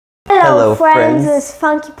Hello friends, it's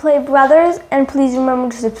Funky Play Brothers, and please remember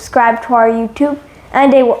to subscribe to our YouTube.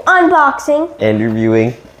 And today we're unboxing and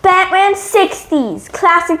reviewing Batman 60s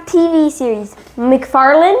classic TV series,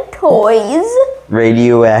 McFarlane Toys.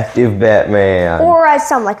 Radioactive Batman. Or as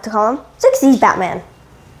some like to call him, 60s Batman.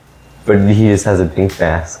 But he just has a pink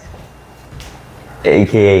mask.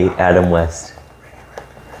 AKA Adam West.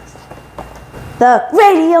 The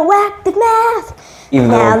radioactive mask.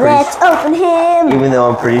 Now let's open him. Even though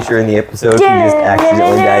I'm pretty sure in the episode he just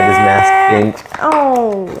accidentally dyed his mask pink.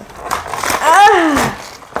 Oh.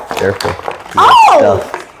 Careful. Oh!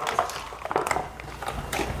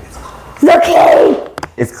 The cape!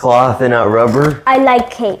 It's cloth and not rubber. I like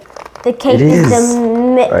cape. The cape is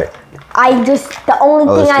the right. the only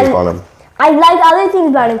thing I like other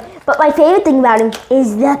things about him, but my favorite thing about him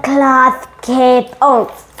is the cloth cape. Oh,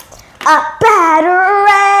 a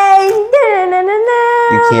batarang!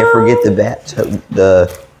 You can't forget the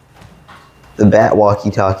bat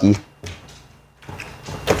walkie-talkie.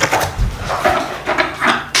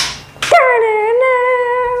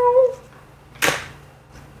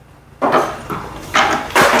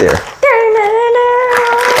 There.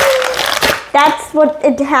 That's what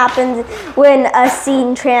it happens when a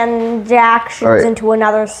scene transactions into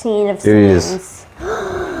another scene of scenes.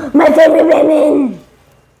 My favorite Batman!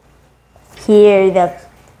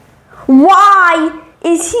 Why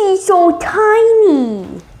is he so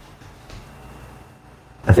tiny?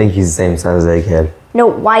 I think he's the same size as Egghead. No,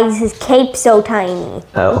 why is his cape so tiny?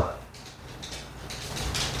 Oh.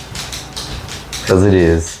 Because it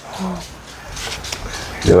is.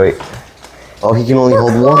 No, wait. Oh, he can only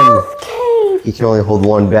hold one. Cape. He can only hold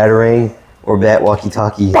one batarang or bat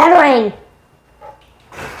walkie-talkie. Batarang!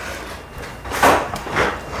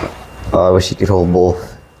 Oh, I wish he could hold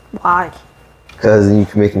both. Why? Because then you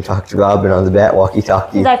can make him talk to Robin on the bat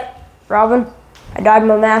walkie-talkie. He's like, Robin, I dyed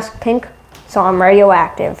my mask pink, so I'm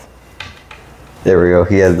radioactive. There we go.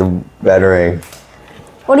 He has the batarang.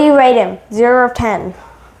 What do you rate him? 0 or 10?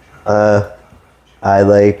 I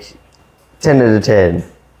like 10 out of 10.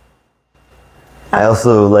 I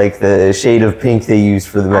also like the shade of pink they used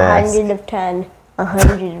for the mask. 100 of 10,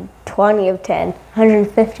 120 of 10,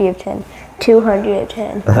 150 of 10, 200 of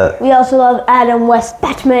 10. We also love Adam West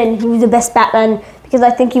Batman. He was the best Batman because I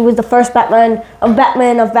think he was the first Batman of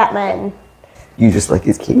Batman. You just like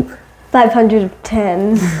his cape. 500 of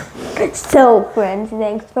 10. So friends,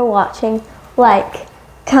 thanks for watching. Like,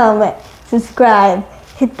 comment, subscribe,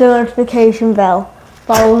 hit the notification bell.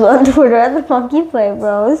 Follow us on Twitter at the Funky Play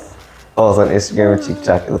Bros. Follow us on Instagram and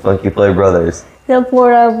TikTok at the Funky Play Brothers.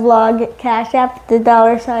 Support our vlog at cashapp, the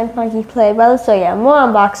 $ Funky Play Brothers. So yeah, more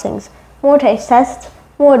unboxings, more taste tests,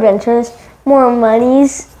 more adventures, more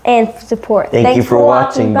monies, and support. Thank you for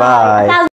watching. Bye.